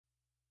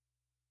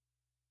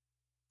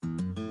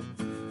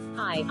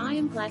Hi, I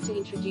am glad to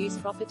introduce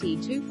property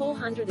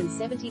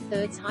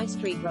 2473 High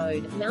Street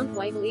Road, Mount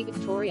Waverley,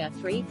 Victoria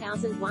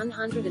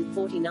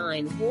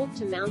 3149. Walk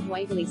to Mount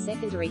Waverley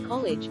Secondary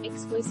College,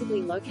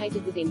 exclusively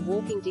located within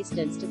walking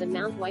distance to the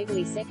Mount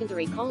Waverley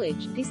Secondary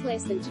College. This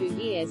less than 2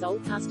 years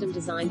old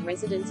custom-designed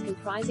residence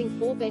comprising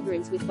 4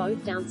 bedrooms with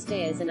both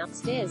downstairs and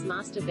upstairs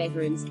master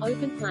bedrooms,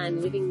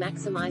 open-plan living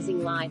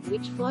maximizing light,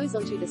 which flows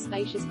onto the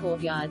spacious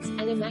courtyards,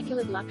 an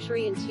immaculate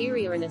luxury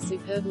interior and a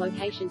superb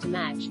location to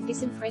match.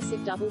 This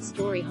impressive double-story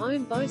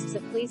home boasts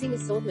a pleasing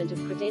assortment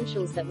of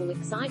credentials that will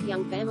excite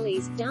young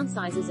families,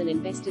 downsizers and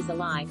investors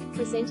alike,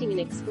 presenting an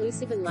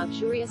exclusive and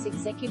luxurious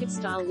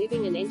executive-style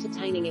living and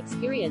entertaining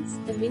experience.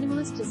 The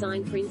minimalist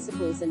design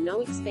principles and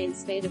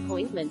no-expense-spared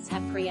appointments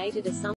have created a